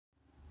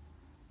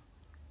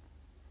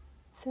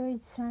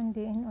Third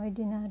Sunday in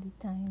Ordinary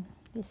Time,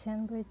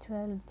 December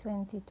 12,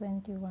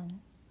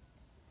 2021.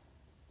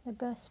 The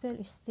Gospel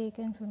is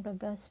taken from the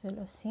Gospel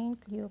of St.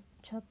 Luke,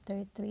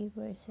 chapter 3,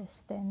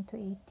 verses 10 to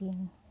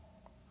 18.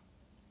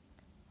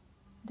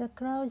 The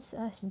crowds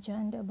asked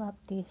John the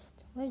Baptist,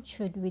 "What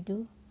should we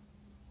do?"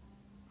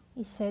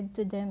 He said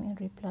to them in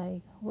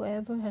reply,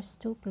 "Whoever has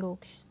 2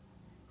 cloaks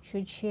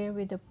should share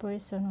with the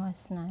person who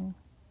has none,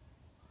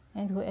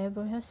 and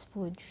whoever has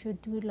food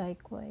should do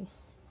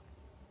likewise."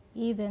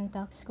 Even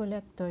tax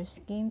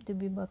collectors came to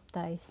be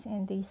baptized,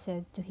 and they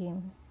said to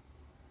him,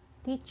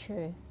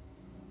 "Teacher,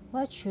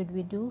 what should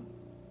we do?"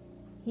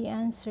 He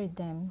answered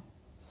them,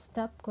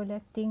 "Stop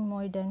collecting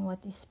more than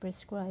what is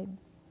prescribed."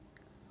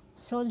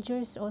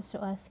 Soldiers also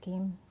asked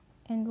him,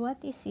 "And what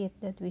is it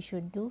that we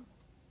should do?"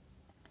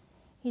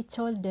 He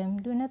told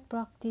them, "Do not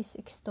practice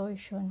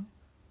extortion.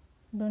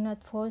 Do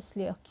not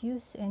falsely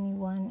accuse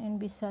anyone, and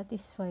be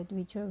satisfied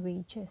with your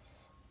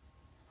wages."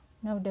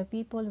 Now the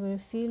people were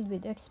filled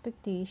with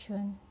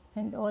expectation,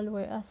 and all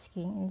were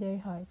asking in their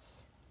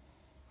hearts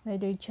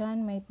whether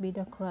John might be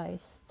the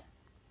Christ.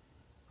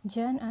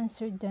 John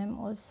answered them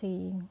all,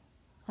 saying,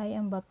 "I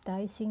am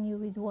baptizing you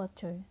with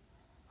water,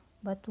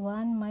 but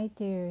one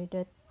mightier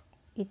that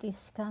it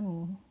is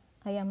coming.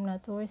 I am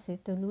not worthy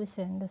to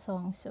loosen the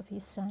thongs of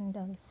his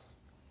sandals.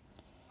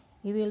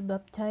 He will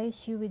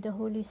baptize you with the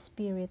Holy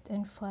Spirit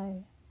and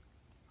fire.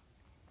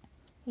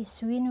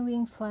 His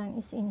winnowing fan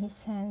is in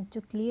his hand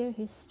to clear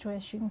his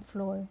threshing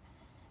floor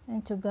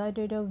and to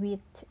gather the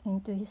wheat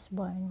into his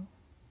barn.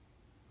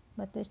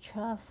 But the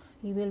chaff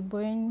he will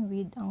burn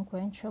with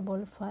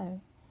unquenchable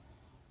fire,"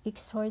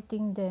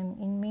 exhorting them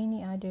in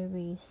many other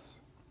ways.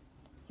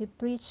 He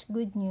preached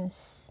good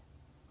news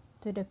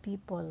to the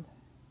people.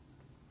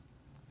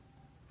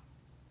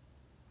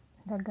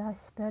 The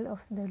Gospel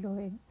of the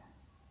Lord.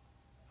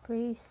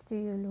 Praise to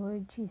you,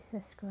 Lord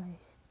Jesus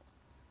Christ.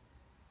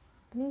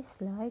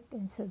 Please like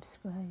and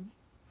subscribe.